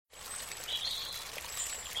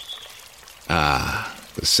Ah,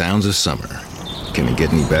 the sounds of summer. Can it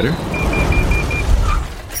get any better?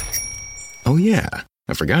 Oh yeah,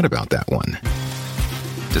 I forgot about that one.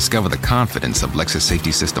 Discover the confidence of Lexus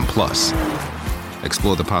Safety System Plus.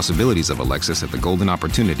 Explore the possibilities of a Lexus at the Golden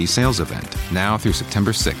Opportunity Sales Event, now through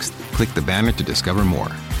September 6th. Click the banner to discover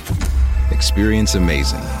more. Experience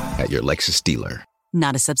amazing at your Lexus dealer.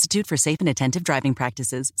 Not a substitute for safe and attentive driving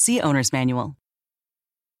practices. See Owner's Manual.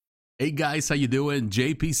 Hey guys, how you doing?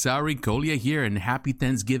 JP Sauri Kolia here, and happy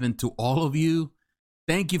Thanksgiving to all of you.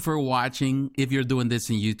 Thank you for watching if you're doing this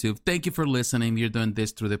in YouTube. Thank you for listening if you're doing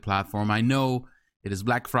this through the platform. I know it is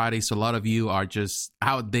Black Friday, so a lot of you are just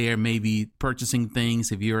out there maybe purchasing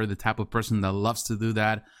things if you're the type of person that loves to do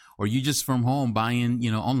that, or you just from home buying,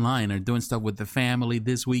 online or doing stuff with the family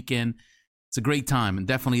this weekend. It's a great time, and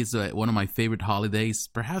definitely it's one of my favorite holidays.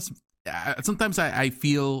 Perhaps sometimes I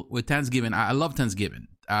feel with Thanksgiving, I love Thanksgiving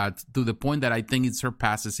to the point that I think it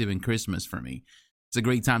surpasses even Christmas for me. It's a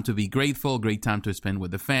great time to be grateful, great time to spend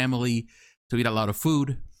with the family, to eat a lot of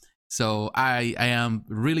food. So I am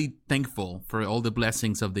really thankful for all the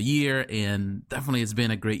blessings of the year, and definitely it's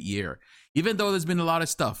been a great year. Even though there's been a lot of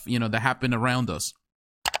stuff, that happened around us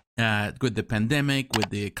with the pandemic,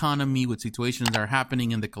 with the economy, with situations that are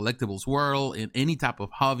happening in the collectibles world, in any type of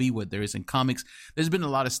hobby, whether there is in comics, there's been a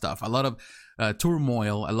lot of stuff, a lot of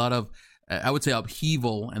turmoil, a lot of I would say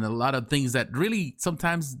upheaval, and a lot of things that really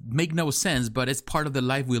sometimes make no sense, but it's part of the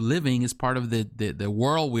life we're living, it's part of the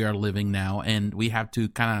world we are living now, and we have to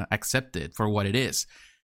kind of accept it for what it is.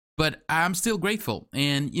 But I'm still grateful.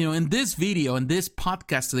 And, in this video, in this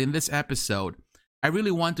podcast today, in this episode, I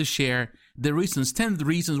really want to share 10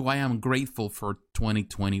 reasons why I'm grateful for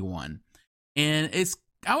 2021. And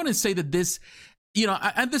I want to say that this,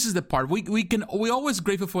 and this is the part we always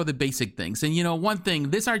grateful for the basic things. And one thing,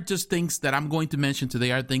 these are just things that I'm going to mention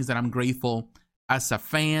today are things that I'm grateful as a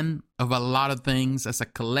fan of a lot of things, as a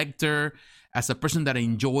collector, as a person that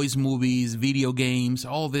enjoys movies, video games,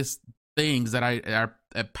 all these things that are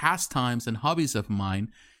pastimes and hobbies of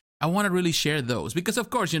mine. I want to really share those because, of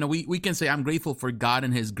course, we can say I'm grateful for God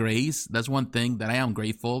and His grace. That's one thing that I am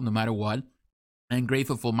grateful no matter what. I'm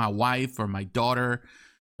grateful for my wife, for my daughter,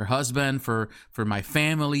 her husband, for my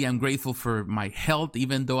family. I'm grateful for my health,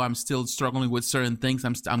 even though I'm still struggling with certain things.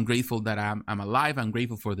 I'm grateful that I'm alive. I'm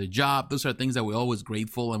grateful for the job. Those are things that we're always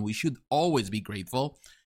grateful, and we should always be grateful.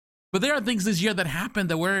 But there are things this year that happened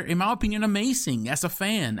that were, in my opinion, amazing as a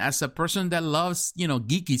fan, as a person that loves,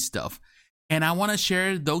 geeky stuff. And I want to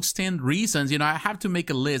share those 10 reasons. I have to make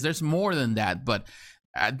a list. There's more than that, but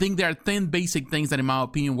I think there are 10 basic things that, in my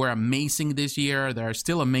opinion, were amazing this year. They are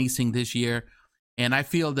still amazing this year. And I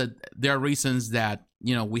feel that there are reasons that,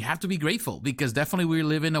 we have to be grateful because definitely we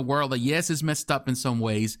live in a world that, yes, is messed up in some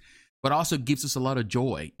ways, but also gives us a lot of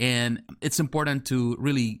joy. And it's important to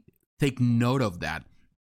really take note of that.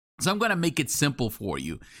 So I'm going to make it simple for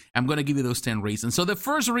you. I'm going to give you those 10 reasons. So the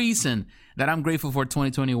first reason that I'm grateful for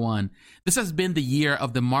 2021, this has been the year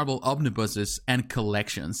of the Marvel omnibuses and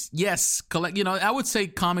collections. Yes, I would say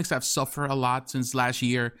comics have suffered a lot since last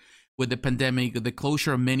year with the pandemic, the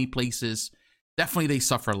closure of many places. Definitely they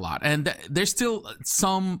suffer a lot. And there's still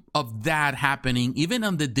some of that happening, even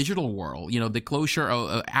on the digital world. The closure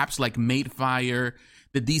of apps like Madefire,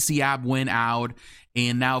 the DC app went out.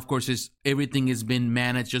 And now, of course, everything has been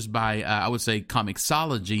managed just by, I would say,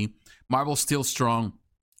 Comixology. Marvel's still strong.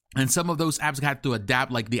 And some of those apps had to adapt,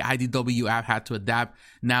 like the IDW app had to adapt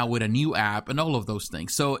now with a new app and all of those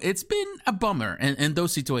things. So it's been a bummer in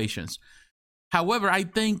those situations. However, I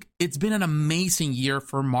think it's been an amazing year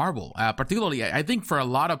for Marvel, particularly, I think, for a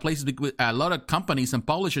lot of places, a lot of companies and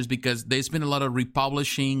publishers, because there's been a lot of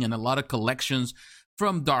republishing and a lot of collections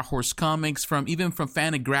from Dark Horse Comics, even from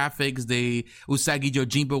Fantagraphics. The Usagi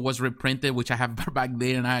Yojimbo was reprinted, which I have back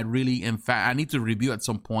there, and I need to review at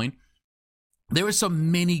some point. There were so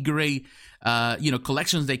many great,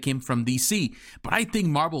 collections that came from DC, but I think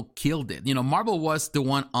Marvel killed it. Marvel was the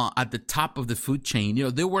one at the top of the food chain.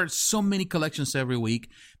 There were so many collections every week.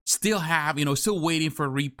 Still waiting for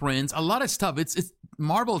reprints. A lot of stuff. It's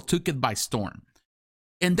Marvel took it by storm.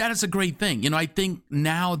 And that is a great thing. I think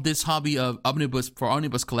now this hobby of omnibus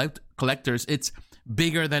collectors, it's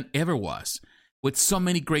bigger than ever was. With so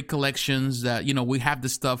many great collections that, we have the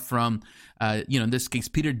stuff from, in this case,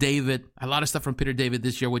 Peter David. A lot of stuff from Peter David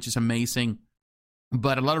this year, which is amazing.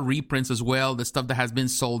 But a lot of reprints as well. The stuff that has been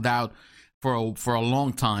sold out for a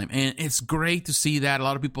long time. And it's great to see that. A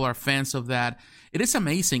lot of people are fans of that. It is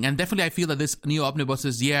amazing. And definitely I feel that this new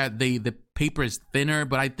omnibuses, the paper is thinner,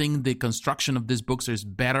 but I think the construction of these books is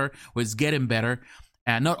better, or it's getting better.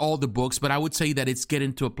 Not all the books, but I would say that it's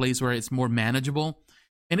getting to a place where it's more manageable.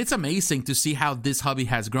 And it's amazing to see how this hobby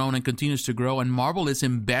has grown and continues to grow. And Marvel is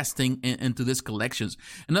investing into these collections.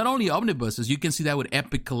 And not only omnibuses, you can see that with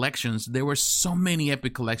Epic collections. There were so many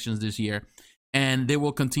Epic collections this year. And they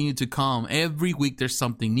will continue to come. Every week there's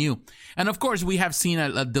something new. And of course, we have seen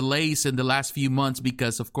delays in the last few months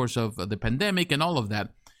because, of course, of the pandemic and all of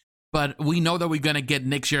that. But we know that we're going to get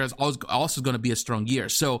next year is also going to be a strong year.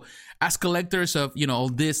 So as collectors of, all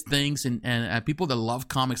these things and people that love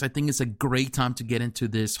comics, I think it's a great time to get into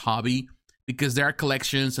this hobby because there are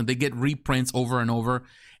collections and they get reprints over and over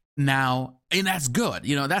now. And that's good.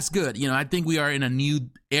 That's good. I think we are in a new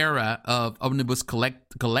era of omnibus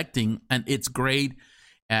collecting, and it's great.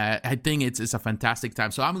 I think it's a fantastic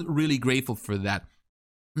time. So I'm really grateful for that.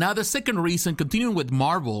 Now, the second reason, continuing with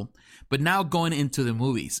Marvel, but now going into the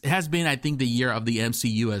movies, it has been, I think, the year of the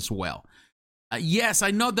MCU as well. Yes,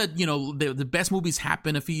 I know that, the best movies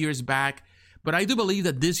happened a few years back, but I do believe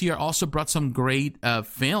that this year also brought some great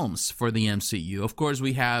films for the MCU. Of course,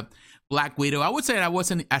 we have Black Widow. I would say I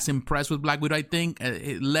wasn't as impressed with Black Widow. I think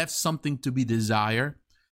it left something to be desired.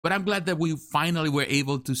 But I'm glad that we finally were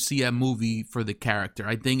able to see a movie for the character.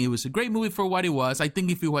 I think it was a great movie for what it was. I think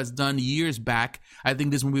if it was done years back, I think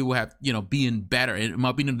this movie would have, been better. In my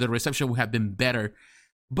opinion, the reception would have been better.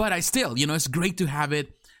 But I still, it's great to have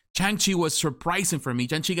it. Shang-Chi was surprising for me.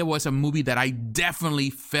 Shang-Chi was a movie that I definitely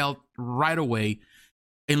felt right away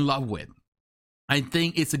in love with. I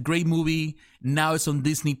think it's a great movie. Now it's on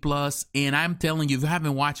Disney Plus, and I'm telling you, if you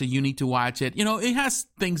haven't watched it, you need to watch it. It has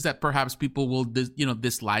things that perhaps people will,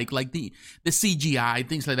 dislike, like the CGI,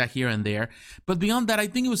 things like that here and there. But beyond that, I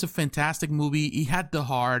think it was a fantastic movie. It had the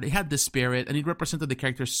heart, it had the spirit, and it represented the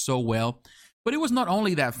characters so well. But it was not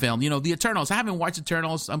only that film. The Eternals. I haven't watched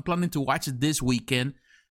Eternals. I'm planning to watch it this weekend.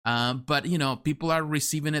 But people are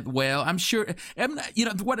receiving it well. I'm sure.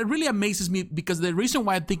 What really amazes me, because the reason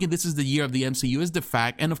why I'm thinking this is the year of the MCU is the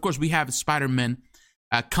fact, and of course we have Spider-Man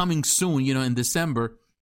coming soon, in December.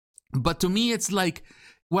 But to me, it's like,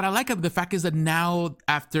 what I like of the fact is that now,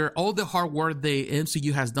 after all the hard work the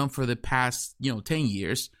MCU has done for the past 10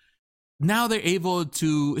 years, now they're able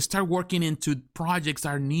to start working into projects that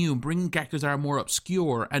are new, bringing characters that are more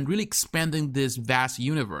obscure, and really expanding this vast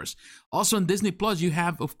universe. Also on Disney Plus, you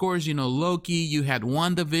have, of course, Loki, you had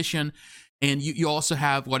WandaVision, and you also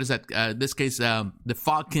have, what is that, this case, the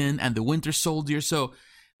Falcon and the Winter Soldier. So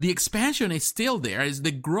the expansion is still there,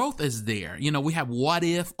 the growth is there. We have What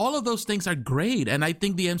If, all of those things are great. And I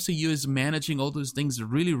think the MCU is managing all those things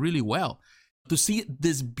really, really well. To see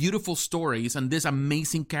these beautiful stories and these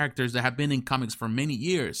amazing characters that have been in comics for many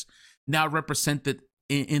years now represented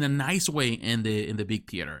in a nice way in the big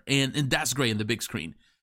theater, and that's great in the big screen.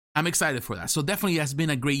 I'm excited for that. So definitely has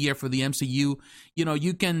been a great year for the MCU.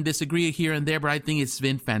 You can disagree here and there, but I think it's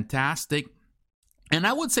been fantastic. And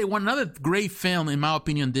I would say one other great film, in my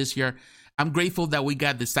opinion, this year, I'm grateful that we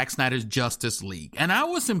got the Zack Snyder's Justice League. And I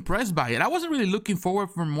was impressed by it. I wasn't really looking forward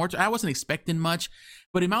for more. I wasn't expecting much.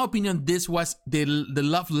 But in my opinion, this was the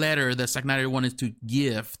love letter that Zack Snyder wanted to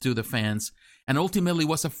give to the fans. And ultimately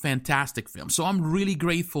was a fantastic film. So I'm really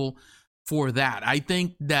grateful for that. I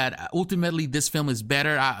think that ultimately this film is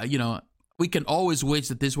better. We can always wish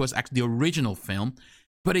that this was actually the original film.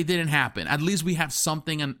 But it didn't happen. At least we have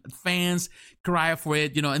something, and fans cry for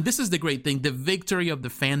it, and this is the great thing, the victory of the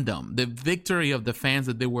fandom, the victory of the fans,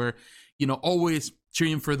 that they were, always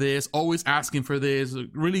cheering for this, always asking for this,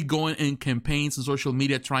 really going in campaigns and social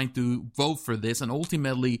media trying to vote for this. And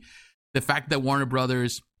ultimately, the fact that Warner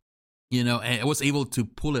Brothers, was able to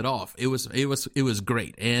pull it off, it was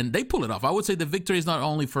great. And they pull it off. I would say the victory is not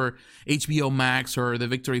only for HBO Max or the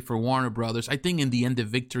victory for Warner Brothers. I think in the end, the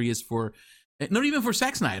victory is for, not even for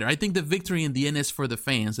Zack Snyder. I think the victory in the end is for the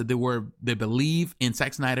fans, that they believe in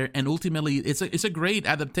Zack Snyder, and ultimately it's a great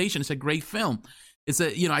adaptation. It's a great film.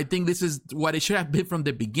 I think this is what it should have been from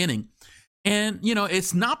the beginning. And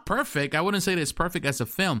it's not perfect. I wouldn't say that it's perfect as a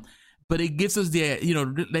film, but it gives us the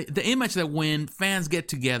image that when fans get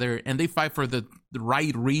together and they fight for the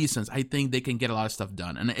right reasons, I think they can get a lot of stuff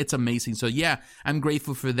done, and it's amazing. So yeah, I'm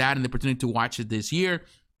grateful for that and the opportunity to watch it this year.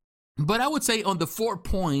 But I would say on the 4th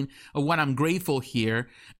point of what I'm grateful here,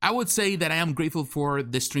 I would say that I am grateful for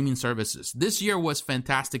the streaming services. This year was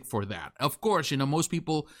fantastic for that. Of course, most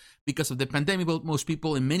people, because of the pandemic, most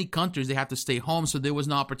people in many countries, they have to stay home. So there was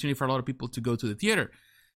no opportunity for a lot of people to go to the theater.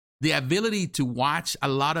 The ability to watch a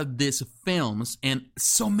lot of these films and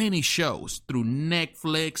so many shows through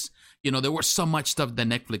Netflix, there was so much stuff that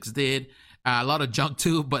Netflix did. A lot of junk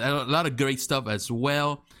too, but a lot of great stuff as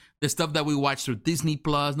well. The stuff that we watch through Disney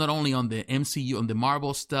Plus, not only on the MCU, on the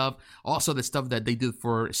Marvel stuff, also the stuff that they did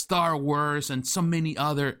for Star Wars and so many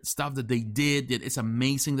other stuff that they did. It's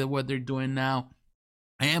amazing that what they're doing now.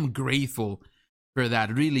 I am grateful for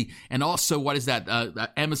that, really. And also, what is that?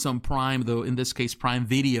 Amazon Prime, though, in this case, Prime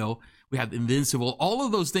Video. We have Invincible. All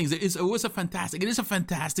of those things. It is a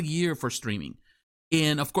fantastic year for streaming.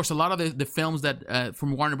 And, of course, a lot of the films that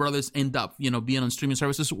from Warner Brothers end up, being on streaming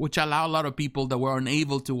services, which allow a lot of people that were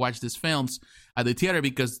unable to watch these films at the theater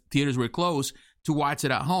because theaters were closed to watch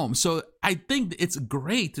it at home. So I think it's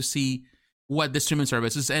great to see what the streaming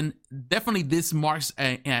services, and definitely this marks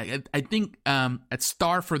I think a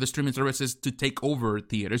start for the streaming services to take over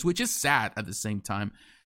theaters, which is sad at the same time,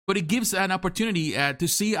 but it gives an opportunity to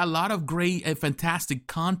see a lot of great and fantastic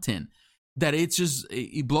content that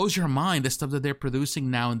it blows your mind, the stuff that they're producing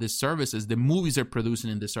now in these services, the movies they're producing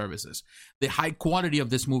in the services, the high quality of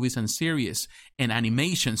these movies and series and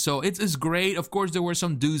animation. So it's great. Of course, there were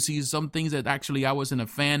some doozies, some things that actually I wasn't a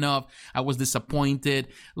fan of. I was disappointed.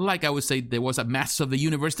 Like I would say, there was a Masters of the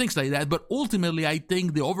Universe, things like that. But ultimately, I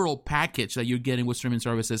think the overall package that you're getting with streaming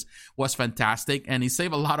services was fantastic. And it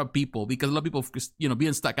saved a lot of people, because a lot of people,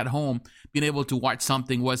 being stuck at home, being able to watch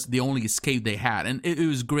something was the only escape they had. And it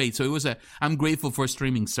was great. So I'm grateful for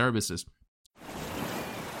streaming services.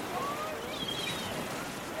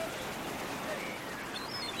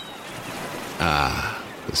 Ah,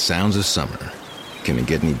 the sounds of summer. Can it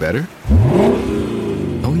get any better?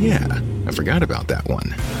 Oh yeah, I forgot about that one.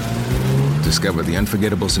 Discover the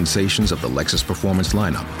unforgettable sensations of the Lexus Performance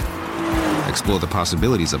lineup. Explore the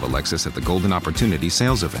possibilities of a Lexus at the Golden Opportunity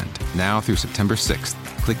sales event, now through September 6th.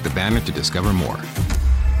 Click the banner to discover more.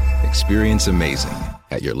 Experience amazing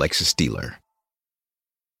at your Lexus dealer.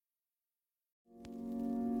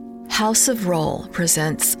 House of Rohl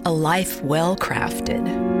presents A Life Well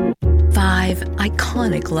Crafted. 5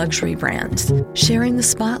 iconic luxury brands sharing the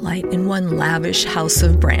spotlight in one lavish house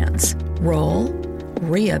of brands. Rohl,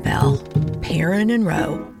 Ria Bell, Perrin &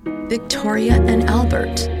 Rowe, Victoria and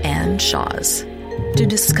Albert, and Shaw's. To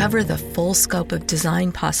discover the full scope of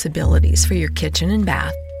design possibilities for your kitchen and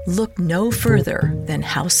bath, look no further than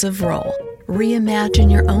House of Rohl.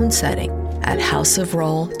 Reimagine your own setting at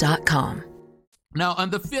houseofrohl.com. Now, on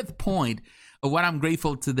the fifth point of what I'm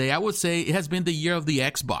grateful today, I would say it has been the year of the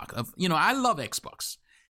Xbox. I love Xbox.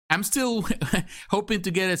 I'm still hoping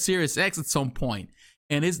to get a Series X at some point,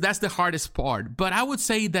 and that's the hardest part. But I would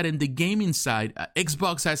say that in the gaming side,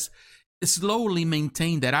 Xbox has slowly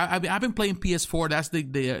maintained that. I've been playing PS4. That's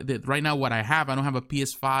the right now what I have. I don't have a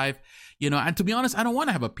PS5. And to be honest, I don't want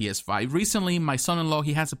to have a PS5. Recently, my son-in-law,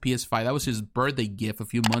 he has a PS5. That was his birthday gift a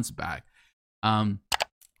few months back.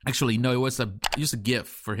 Actually, no, it was just a gift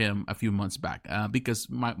for him a few months back because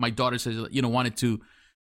my daughter says, wanted to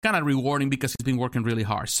kind of reward him because he's been working really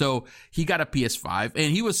hard. So he got a PS5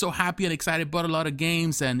 and he was so happy and excited, bought a lot of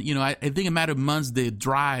games. And, I think in a matter of months, the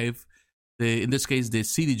drive, in this case, the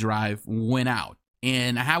CD drive went out.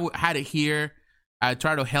 And I had it here. I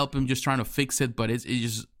tried to help him, just trying to fix it, but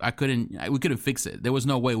we couldn't fix it. There was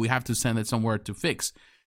no way. We have to send it somewhere to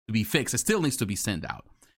be fixed. It still needs to be sent out.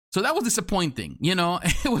 So that was disappointing,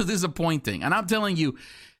 it was disappointing. And I'm telling you,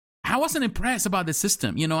 I wasn't impressed about the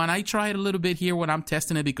system, and I tried a little bit here when I'm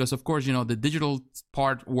testing it because, of course, the digital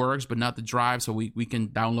part works, but not the drive. So we can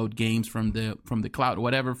download games from the cloud,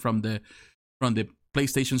 whatever, from the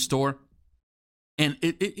PlayStation Store. And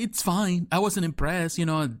it's fine. I wasn't impressed,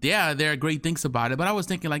 Yeah, there are great things about it, but I was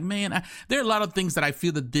thinking like, man, there are a lot of things that I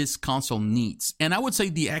feel that this console needs. And I would say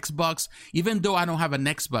the Xbox, even though I don't have an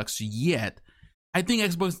Xbox yet, I think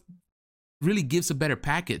Xbox really gives a better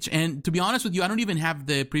package. And to be honest with you, I don't even have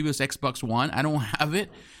the previous Xbox One. I don't have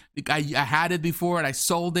it. I had it before and I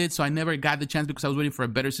sold it, so I never got the chance because I was waiting for a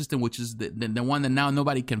better system, which is the one that now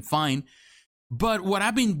nobody can find. But what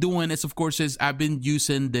I've been doing is, of course, I've been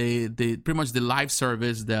using the pretty much the live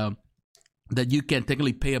service that you can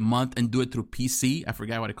technically pay a month and do it through PC. I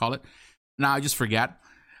forgot what I call it. Now I just forgot.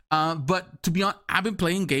 But to be honest, I've been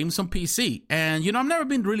playing games on PC. And, I've never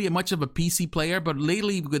been really much of a PC player. But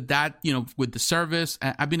lately with that, with the service,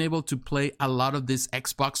 I've been able to play a lot of these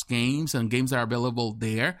Xbox games and games that are available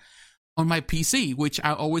there on my PC, which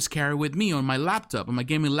I always carry with me on my laptop, on my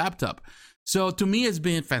gaming laptop. So to me, it's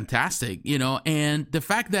been fantastic, and the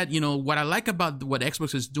fact that, what I like about what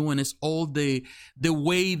Xbox is doing is all the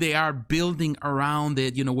way they are building around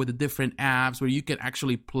it, with the different apps where you can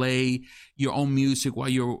actually play your own music while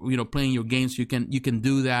you're, playing your games. You can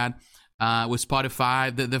do that with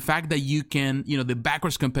Spotify. The fact that you can, the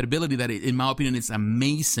backwards compatibility that, in my opinion, is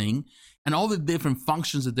amazing. And all the different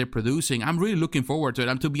functions that they're producing, I'm really looking forward to it.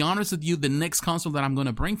 And to be honest with you, the next console that I'm going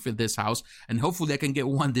to bring for this house, and hopefully I can get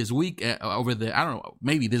one this week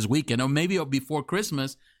maybe this weekend or maybe before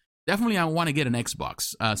Christmas, definitely I want to get an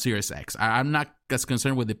Xbox Series X. I'm not as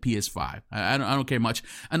concerned with the PS5. I don't care much.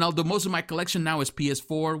 And although most of my collection now is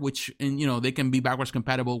PS4, which, and you know, they can be backwards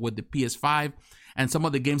compatible with the PS5. And some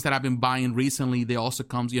of the games that I've been buying recently, they also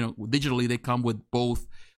comes, you know, digitally, they come with both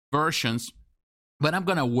versions. But I'm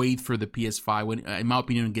going to wait for the PS5 when, in my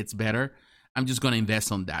opinion, it gets better. I'm just going to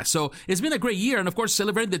invest on that. So it's been a great year. And of course,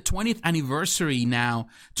 celebrating the 20th anniversary now,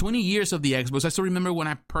 20 years of the Xbox. I still remember when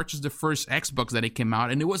I purchased the first Xbox that it came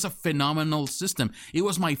out, and it was a phenomenal system. It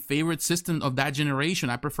was my favorite system of that generation.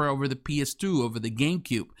 I prefer over the PS2, over the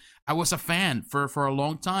GameCube. I was a fan for a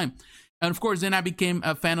long time. And of course, then I became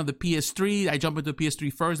a fan of the PS3. I jumped into the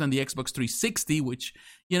PS3 first and the Xbox 360, which,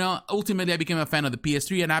 you know, ultimately I became a fan of the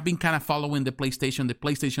PS3. And I've been kind of following the PlayStation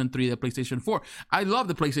 3, the PlayStation 4. I love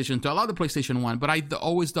the PlayStation 2. I love the PlayStation 1. But I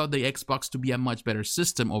always thought the Xbox to be a much better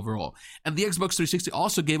system overall. And the Xbox 360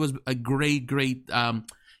 also gave us a great, I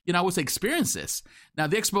would say experiences. Now,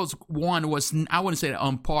 the Xbox One was, I wouldn't say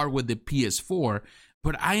on par with the PS4.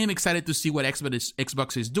 But I am excited to see what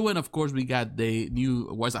Xbox is doing. Of course, we got the new,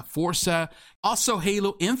 Forza? Also,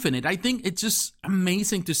 Halo Infinite. I think it's just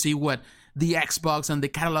amazing to see what the Xbox and the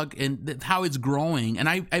catalog and how it's growing. And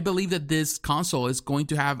I believe that this console is going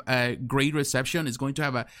to have a great reception. It's going to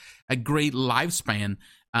have a great lifespan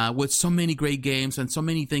with so many great games and so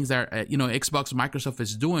many things that, Xbox, Microsoft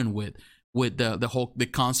is doing with the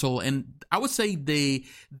console. And I would say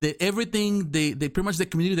everything, pretty much the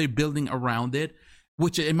community they're building around it,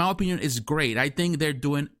 which in my opinion is great. I think they're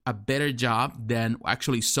doing a better job than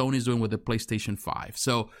actually Sony's doing with the PlayStation 5.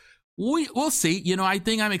 So we'll see. I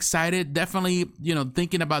think I'm excited. Definitely,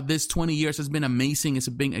 thinking about this 20 years has been amazing. It's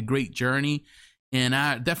been a great journey. And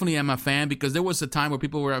I definitely am a fan, because there was a time where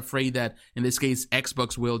people were afraid that, in this case,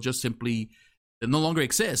 Xbox will just simply no longer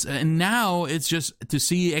exist. And now it's just to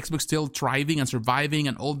see Xbox still thriving and surviving,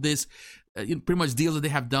 and all this pretty much deals that they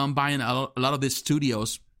have done, buying a lot of these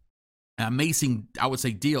studios. Amazing, I would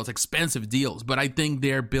say, deals, expensive deals, but I think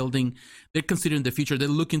they're considering the future. They're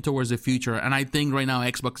looking towards the future, and I think right now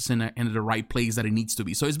Xbox is in the right place that it needs to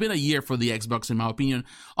be. So it's been a year for the Xbox, in my opinion.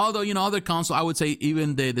 Although, other console, I would say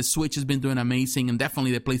even the Switch has been doing amazing, and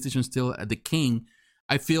definitely the PlayStation still the king.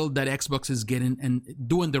 I feel that Xbox is getting and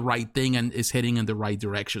doing the right thing and is heading in the right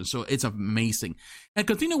direction. So it's amazing. And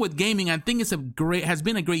continue with gaming, I think has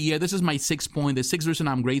been a great year. This is my 6th point. The 6th reason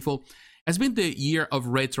I'm grateful has been the year of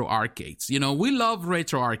retro arcades. We love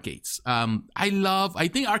retro arcades. I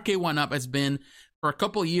think Arcade 1UP has been, for a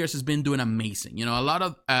couple of years, has been doing amazing. A lot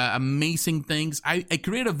of amazing things. I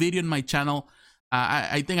created a video on my channel.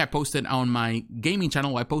 I think I posted on my gaming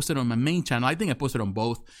channel. I posted on my main channel. I think I posted on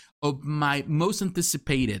both, of my most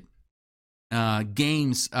anticipated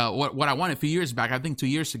games. What I wanted a few years back, I think 2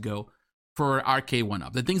 years ago, for Arcade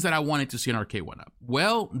 1UP, the things that I wanted to see in Arcade 1UP.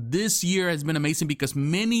 Well, this year has been amazing, because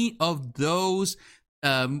many of those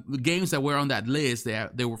games that were on that list,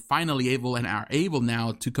 they were finally able and are able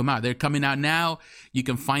now to come out. They're coming out now. You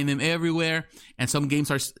can find them everywhere, and some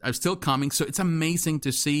games are still coming. So it's amazing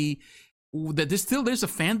to see that there's a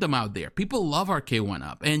fandom out there. People love Arcade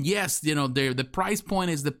 1UP, and yes, the price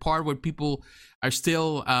point is the part where people are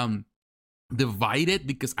still divided,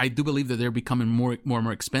 because I do believe that they're becoming more and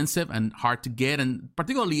more expensive and hard to get, and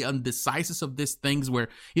particularly on the sizes of these things, where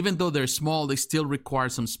even though they're small, they still require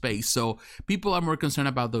some space. So people are more concerned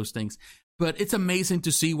about those things. But it's amazing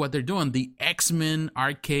to see what they're doing. The X-Men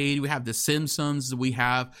arcade, we have the Simpsons, we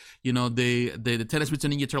have, the Teenage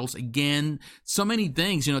Mutant Ninja Turtles again, so many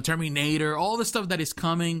things, Terminator, all the stuff that is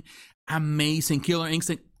coming. Amazing. Killer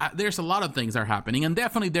Instinct. There's a lot of things that are happening, and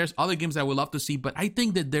definitely there's other games I would love to see, but I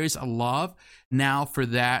think that there's a love now for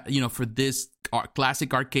that, for this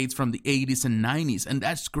classic arcades from the 80s and 90s, and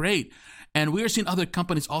that's great. And we're seeing other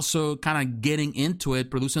companies also kind of getting into it,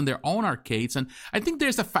 producing their own arcades, and I think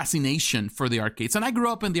there's a fascination for the arcades. And I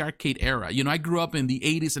grew up in the arcade era. I grew up in the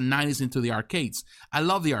 80s and 90s into the arcades. I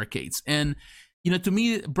love the arcades, and to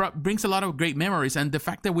me, it brings a lot of great memories, and the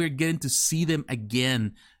fact that we're getting to see them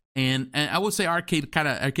again. And I would say Arcade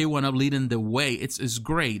 1UP leading the way. It's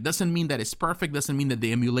great. Doesn't mean that it's perfect. Doesn't mean that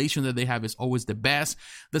the emulation that they have is always the best.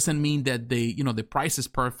 Doesn't mean that the price is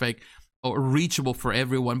perfect or reachable for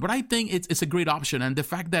everyone. But I think it's a great option. And the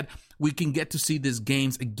fact that we can get to see these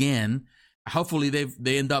games again, hopefully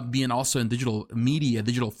they end up being also in digital media,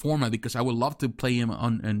 digital format, because I would love to play them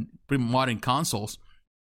on pretty modern consoles.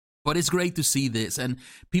 But it's great to see this, and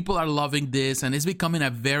people are loving this, and it's becoming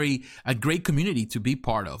a great community to be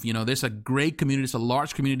part of. There's a great community, it's a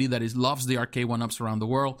large community that loves the Arcade 1UPs around the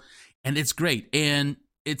world, and it's great. And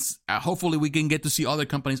it's hopefully we can get to see other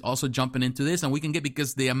companies also jumping into this, and we can get,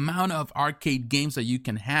 because the amount of arcade games that you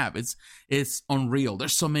can have, it's unreal.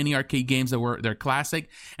 There's so many arcade games they're classic,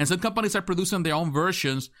 and some companies are producing their own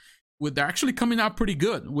versions they're actually coming out pretty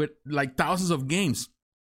good with like thousands of games.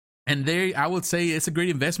 And I would say it's a great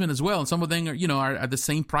investment as well. And some of them are at the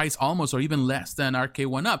same price almost, or even less than Arcade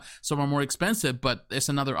 1-Up. Some are more expensive, but it's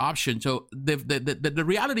another option. So the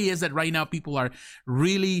reality is that right now people are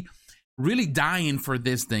really, really dying for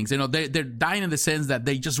these things. They're dying in the sense that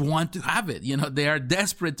they just want to have it. They are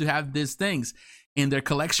desperate to have these things in their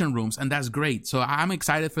collection rooms, and that's great. So I'm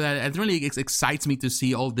excited for that. It really excites me to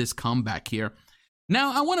see all this comeback here.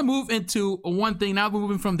 Now, I want to move into one thing. Now we're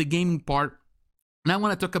moving from the gaming part. And I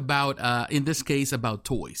want to talk about, in this case, about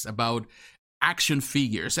toys, about action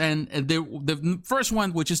figures. And the first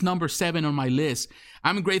one, which is number 7 on my list,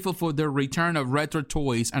 I'm grateful for the return of retro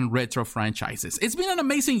toys and retro franchises. It's been an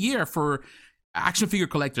amazing year for action figure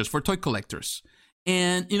collectors, for toy collectors.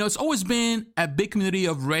 And, it's always been a big community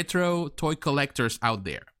of retro toy collectors out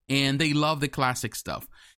there. And they love the classic stuff.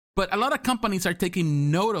 But a lot of companies are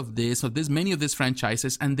taking note of many of these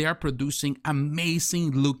franchises, and they are producing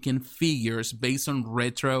amazing looking figures based on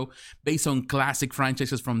classic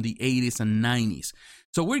franchises from the 80s and 90s.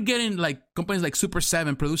 So we're getting like companies like Super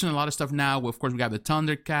 7 producing a lot of stuff now. Of course, we have the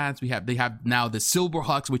Thundercats. They have now the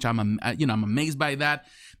Silverhawks, which I'm amazed by that.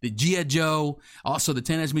 The G.I. Joe, also the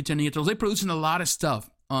Teenage Mutant Ninja Turtles. They're producing a lot of stuff.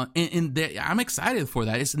 I'm excited for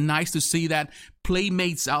that. It's nice to see that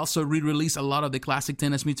Playmates also re-release a lot of the classic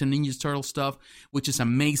Teenage Mutant Ninja Turtle stuff, which is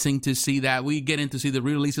amazing to see that. We get in to see the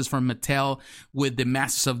re-releases from Mattel with the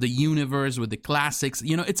Masters of the Universe, with the classics.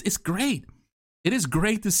 It's great. It is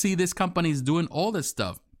great to see these companies doing all this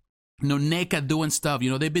stuff. NECA doing stuff.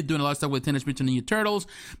 They've been doing a lot of stuff with Teenage Mutant Ninja Turtles,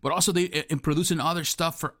 but also they in producing other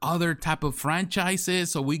stuff for other type of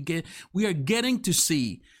franchises. So we are getting to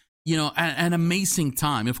see an amazing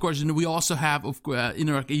time. Of course, we also have,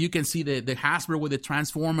 you can see the Hasbro with the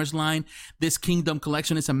Transformers line. This Kingdom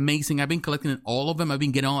collection is amazing. I've been collecting all of them. I've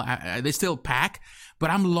been getting they still pack, but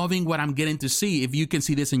I'm loving what I'm getting to see. If you can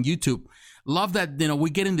see this on YouTube, love that, we're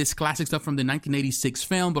getting this classic stuff from the 1986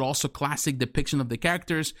 film, but also classic depiction of the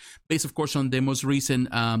characters based, of course, on the most recent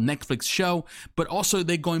Netflix show, but also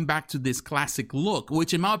they're going back to this classic look,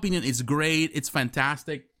 which in my opinion is great. It's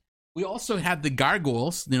fantastic. We also have the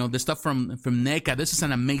Gargoyles, the stuff from NECA. This is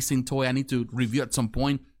an amazing toy I need to review at some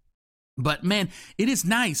point. But man, it is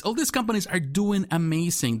nice. All these companies are doing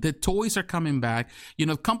amazing. The toys are coming back.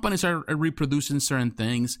 Companies are reproducing certain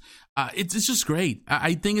things. It's just great.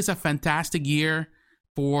 I think it's a fantastic year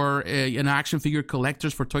for action figure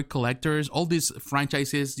collectors, for toy collectors. All these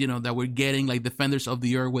franchises, that we're getting, like Defenders of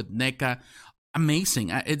the Earth with NECA.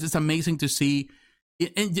 Amazing. It's just amazing to see.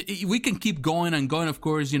 And we can keep going and going, of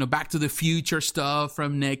course, Back to the Future stuff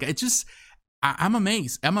from NECA. It's just, I'm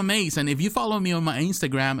amazed. And if you follow me on my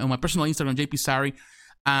Instagram, on my personal Instagram, JP Sari,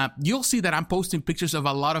 you'll see that I'm posting pictures of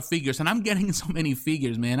a lot of figures, and I'm getting so many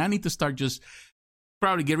figures, man. I need to start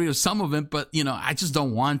probably get rid of some of them, but, I just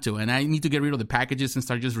don't want to. And I need to get rid of the packages and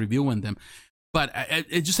start just reviewing them. But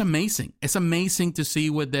it's just amazing. It's amazing to see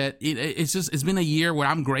with that. It's been a year where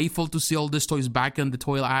I'm grateful to see all these toys back in the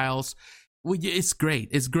toy aisles. It's great.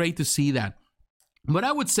 It's great to see that. But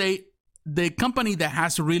I would say the company that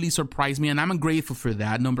has really surprised me, and I'm grateful for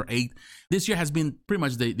that, number 8, this year has been pretty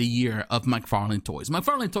much the year of McFarlane Toys.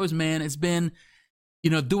 McFarlane Toys, man, it's been,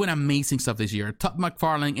 doing amazing stuff this year. Todd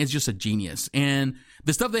McFarlane is just a genius. And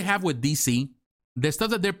the stuff they have with DC, the stuff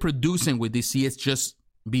that they're producing with DC is just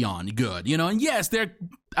beyond good, And yes, there are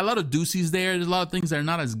a lot of doozies there. There's a lot of things that are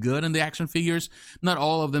not as good in the action figures. Not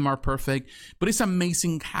all of them are perfect, but it's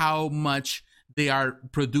amazing how much they are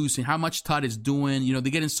producing, how much Todd is doing. They're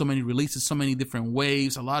getting so many releases, so many different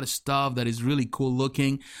waves, a lot of stuff that is really cool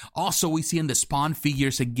looking. Also, we see in the Spawn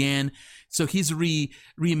figures again. So he's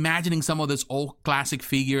reimagining some of those old classic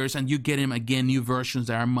figures, and you get him again, new versions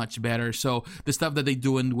that are much better. So the stuff that they're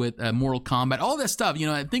doing with Mortal Kombat, all that stuff,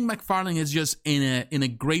 I think McFarlane is just in a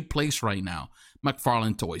great place right now.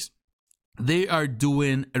 McFarlane Toys. They are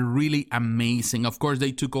doing really amazing. Of course,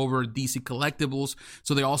 they took over DC Collectibles,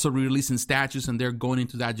 so they're also releasing statues, and they're going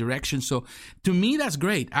into that direction. So to me, that's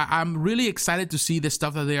great. I'm really excited to see the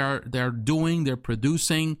stuff that they're doing, they're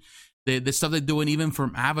producing. The stuff they're doing, even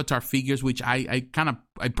from Avatar figures, which I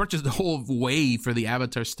purchased the whole wave for the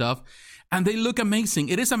Avatar stuff, and they look amazing.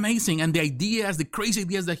 It is amazing, and the crazy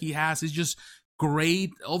ideas that he has is just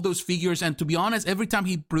great. All those figures, and to be honest, every time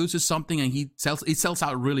he produces something and it sells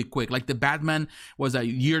out really quick. Like the Batman was a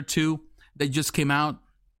year 2 that just came out.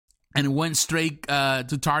 and it went straight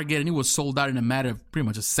to Target, and it was sold out in a matter of pretty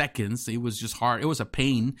much seconds. It was just hard. It was a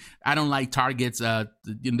pain. I don't like Target's,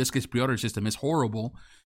 in this case, pre-order system. It's horrible.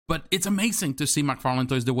 But it's amazing to see McFarlane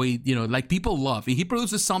Toys the way, like people love. He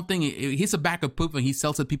produces something, he's a bag of poop, and he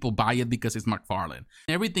sells it, people buy it because it's McFarlane.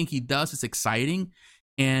 Everything he does is exciting.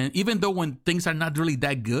 And even though when things are not really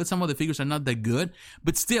that good, some of the figures are not that good,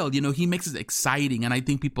 but still, he makes it exciting. And I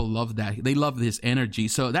think people love that. They love this energy.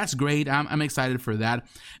 So that's great. I'm excited for that.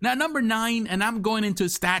 Now, number 9, and I'm going into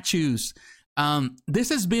statues. This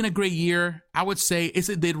has been a great year. I would say it's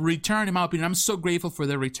the return, in my opinion. I'm so grateful for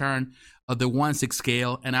the return of the 1/6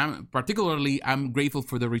 scale, and I'm grateful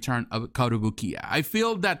for the return of Kotobukiya. I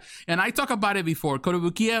feel that, and I talked about it before,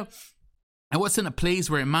 Kotobukiya, I was in a place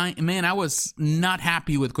where, I was not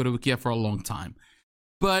happy with Kotobukiya for a long time.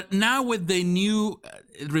 But now with the new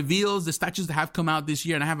reveals, the statues that have come out this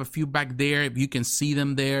year, and I have a few back there, if you can see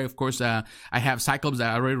them there. Of course, I have Cyclops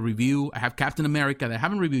that I already review. I have Captain America that I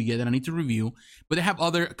haven't reviewed yet that I need to review. But they have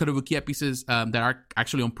other Kotobukiya pieces that are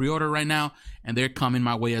actually on pre-order right now, and they're coming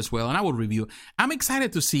my way as well, and I will review. I'm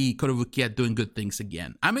excited to see Kotobukiya doing good things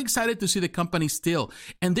again. I'm excited to see the company still,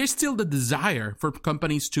 and there's still the desire for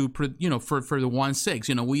companies to, for the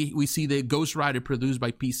 1/6. We see the Ghost Rider produced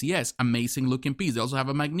by PCS, amazing looking piece. They also have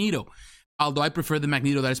a Magneto. Although I prefer the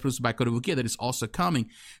Magneto that is produced by Kotobukiya that is also coming.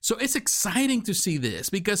 So it's exciting to see this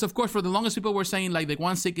because, of course, for the longest people were saying like the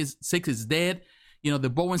 1/6 is dead. The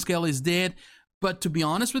Bowen scale is dead. But to be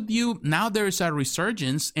honest with you, now there is a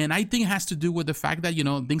resurgence. And I think it has to do with the fact that,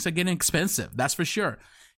 things are getting expensive. That's for sure.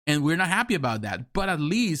 And we're not happy about that. But at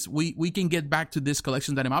least we can get back to this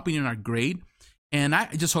collection that, in my opinion, are great. And I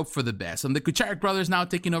just hope for the best. And the Kucharik brothers now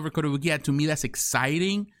taking over Kotobukiya, to me, that's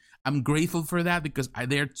exciting. I'm grateful for that because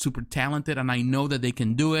they're super talented and I know that they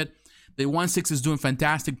can do it. The 1/6 is doing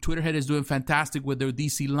fantastic. Twitterhead is doing fantastic with their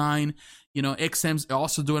DC line. XM's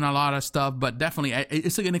also doing a lot of stuff, but definitely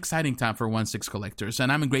it's an exciting time for 1/6 collectors.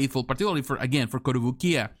 And I'm grateful, particularly for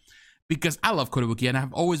Kotobukiya, because I love Kotobukiya and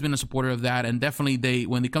I've always been a supporter of that. And definitely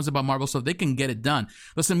when it comes about Marvel stuff, they can get it done.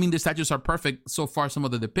 Doesn't mean the statues are perfect so far, some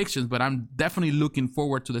of the depictions, but I'm definitely looking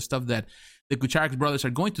forward to the stuff that the Kucharik brothers are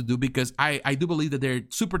going to do because I do believe that they're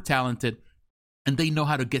super talented and they know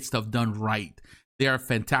how to get stuff done right. They are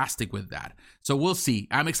fantastic with that. So we'll see.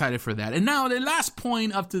 I'm excited for that. And now the last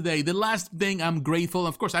point of today, the last thing I'm grateful,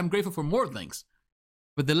 of course, I'm grateful for more things.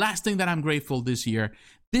 But the last thing that I'm grateful this year,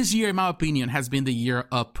 in my opinion, has been the year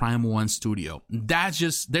of Prime One Studio.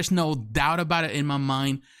 There's no doubt about it in my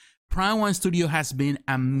mind. Prime One Studio has been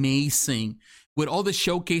amazing with all the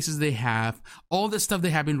showcases they have, all the stuff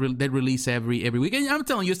they release every week. And I'm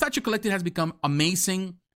telling you, statue collecting has become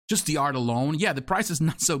amazing. Just the art alone. Yeah, the price is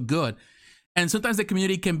not so good. And sometimes the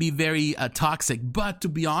community can be very toxic. But to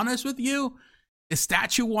be honest with you,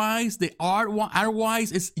 statue-wise, the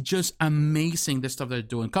art-wise, it's just amazing, the stuff they're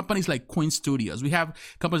doing. Companies like Queen Studios. We have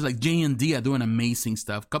companies like J&D are doing amazing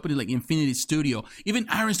stuff. Companies like Infinity Studio. Even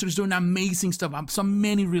Iron Studios doing amazing stuff. So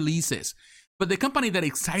many releases. But the company that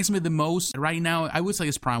excites me the most right now, I would say,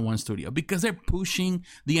 is Prime One Studio because they're pushing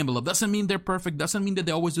the envelope. Doesn't mean they're perfect. Doesn't mean that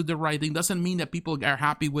they always do the right thing. Doesn't mean that people are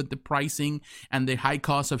happy with the pricing and the high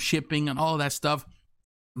cost of shipping and all that stuff.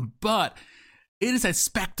 But it is a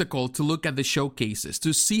spectacle to look at the showcases,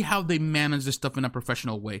 to see how they manage this stuff in a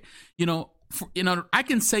professional way. I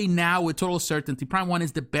can say now with total certainty, Prime One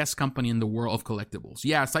is the best company in the world of collectibles.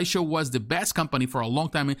 Yeah, Sideshow was the best company for a long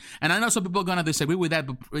time. And I know some people are going to disagree with that,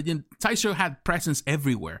 but Sideshow had presence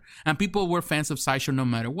everywhere. And people were fans of Sideshow no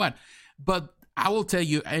matter what. But I will tell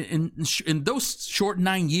you, in those short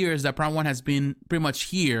 9 years that Prime One has been pretty much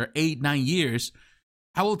here, 8-9 years,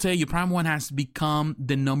 I will tell you, Prime One has become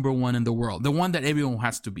the number one in the world, the one that everyone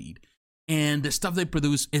has to beat. And the stuff they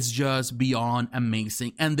produce is just beyond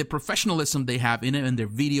amazing. And the professionalism they have in it, and their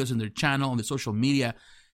videos, and their channel, and the social media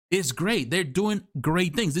is great. They're doing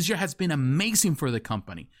great things. This year has been amazing for the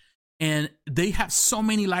company. And they have so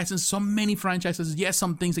many licenses, so many franchises. Yes,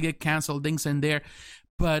 some things that get canceled, things in there.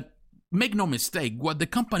 But make no mistake, what the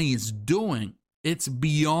company is doing, it's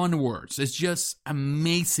beyond words. It's just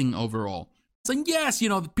amazing overall. So yes, the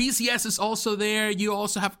PCS is also there. You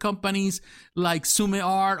also have companies like Sume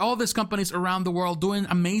Art, all these companies around the world doing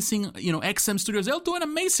amazing, XM Studios, they're doing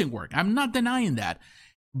amazing work. I'm not denying that.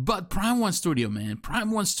 But Prime One Studio, man,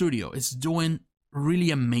 Prime One Studio is doing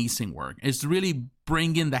really amazing work. It's really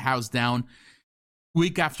bringing the house down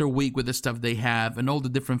week after week with the stuff they have and all the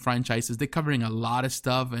different franchises. They're covering a lot of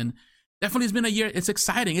stuff, and definitely it's been a year. It's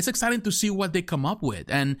exciting. It's exciting to see what they come up with.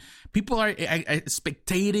 And people are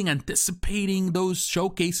spectating, anticipating those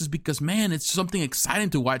showcases because, man, it's something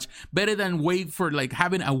exciting to watch. Better than wait for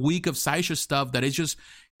having a week of Sideshow stuff that is just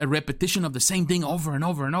a repetition of the same thing over and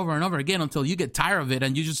over and over and over again until you get tired of it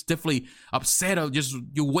and you just definitely upset of just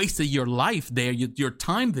you wasted your life there, your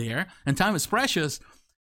time there, and time is precious.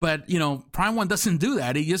 But, Prime One doesn't do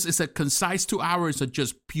that. It's a concise 2 hours of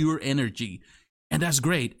just pure energy. And that's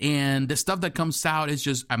great. And the stuff that comes out is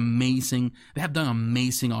just amazing. They have done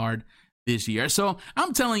amazing art this year. So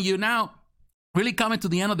I'm telling you now, really coming to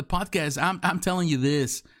the end of the podcast, I'm telling you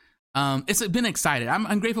this. It's been exciting.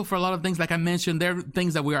 I'm grateful for a lot of things. Like I mentioned, there are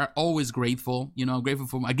things that we are always grateful. I'm grateful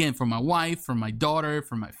for my wife, for my daughter,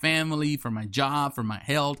 for my family, for my job, for my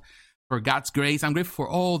health, for God's grace. I'm grateful for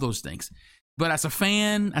all those things. But as a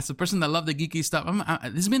fan, as a person that loves the geeky stuff,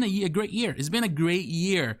 it's been a great year. It's been a great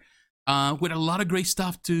year with a lot of great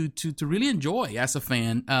stuff to really enjoy as a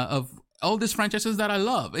fan of all these franchises that I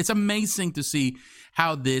love. It's amazing to see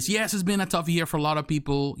how it's been a tough year for a lot of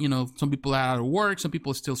people. Some people are out of work. Some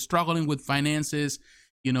people are still struggling with finances.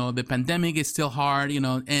 The pandemic is still hard,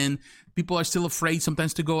 and people are still afraid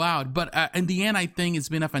sometimes to go out. But in the end, I think it's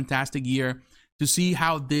been a fantastic year to see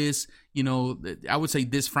how I would say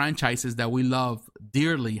these franchises that we love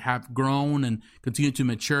dearly have grown and continue to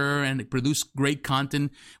mature and produce great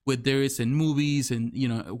content, whether there is in movies and,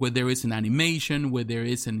 whether there is in animation, whether there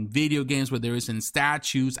is in video games, whether there is in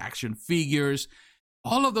statues, action figures,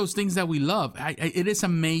 all of those things that we love. It is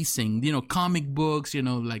amazing. Comic books,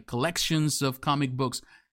 like collections of comic books.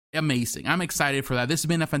 Amazing. I'm excited for that. This has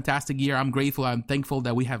been a fantastic year. I'm grateful. I'm thankful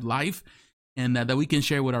that we have life. And that we can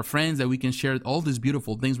share with our friends, that we can share all these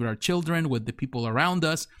beautiful things with our children, with the people around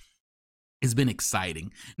us. It's been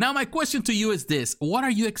exciting. Now, my question to you is this. What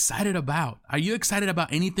are you excited about? Are you excited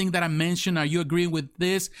about anything that I mentioned? Are you agreeing with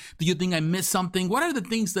this? Do you think I missed something? What are the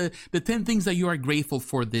 10 things that you are grateful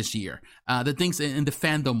for this year? The things in the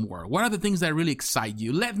fandom world. What are the things that really excite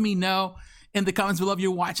you? Let me know in the comments below if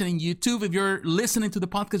you're watching on YouTube. If you're listening to the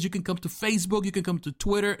podcast, you can come to Facebook, you can come to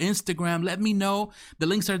Twitter, Instagram. Let me know. The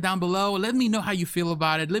links are down below. Let me know how you feel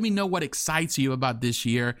about it. Let me know what excites you about this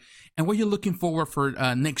year and what you're looking forward for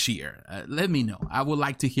next year. Let me know. I would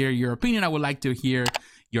like to hear your opinion. I would like to hear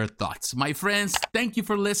your thoughts. My friends, thank you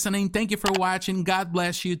for listening. Thank you for watching. God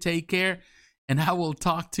bless you. Take care. And I will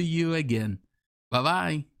talk to you again.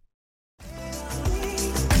 Bye-bye.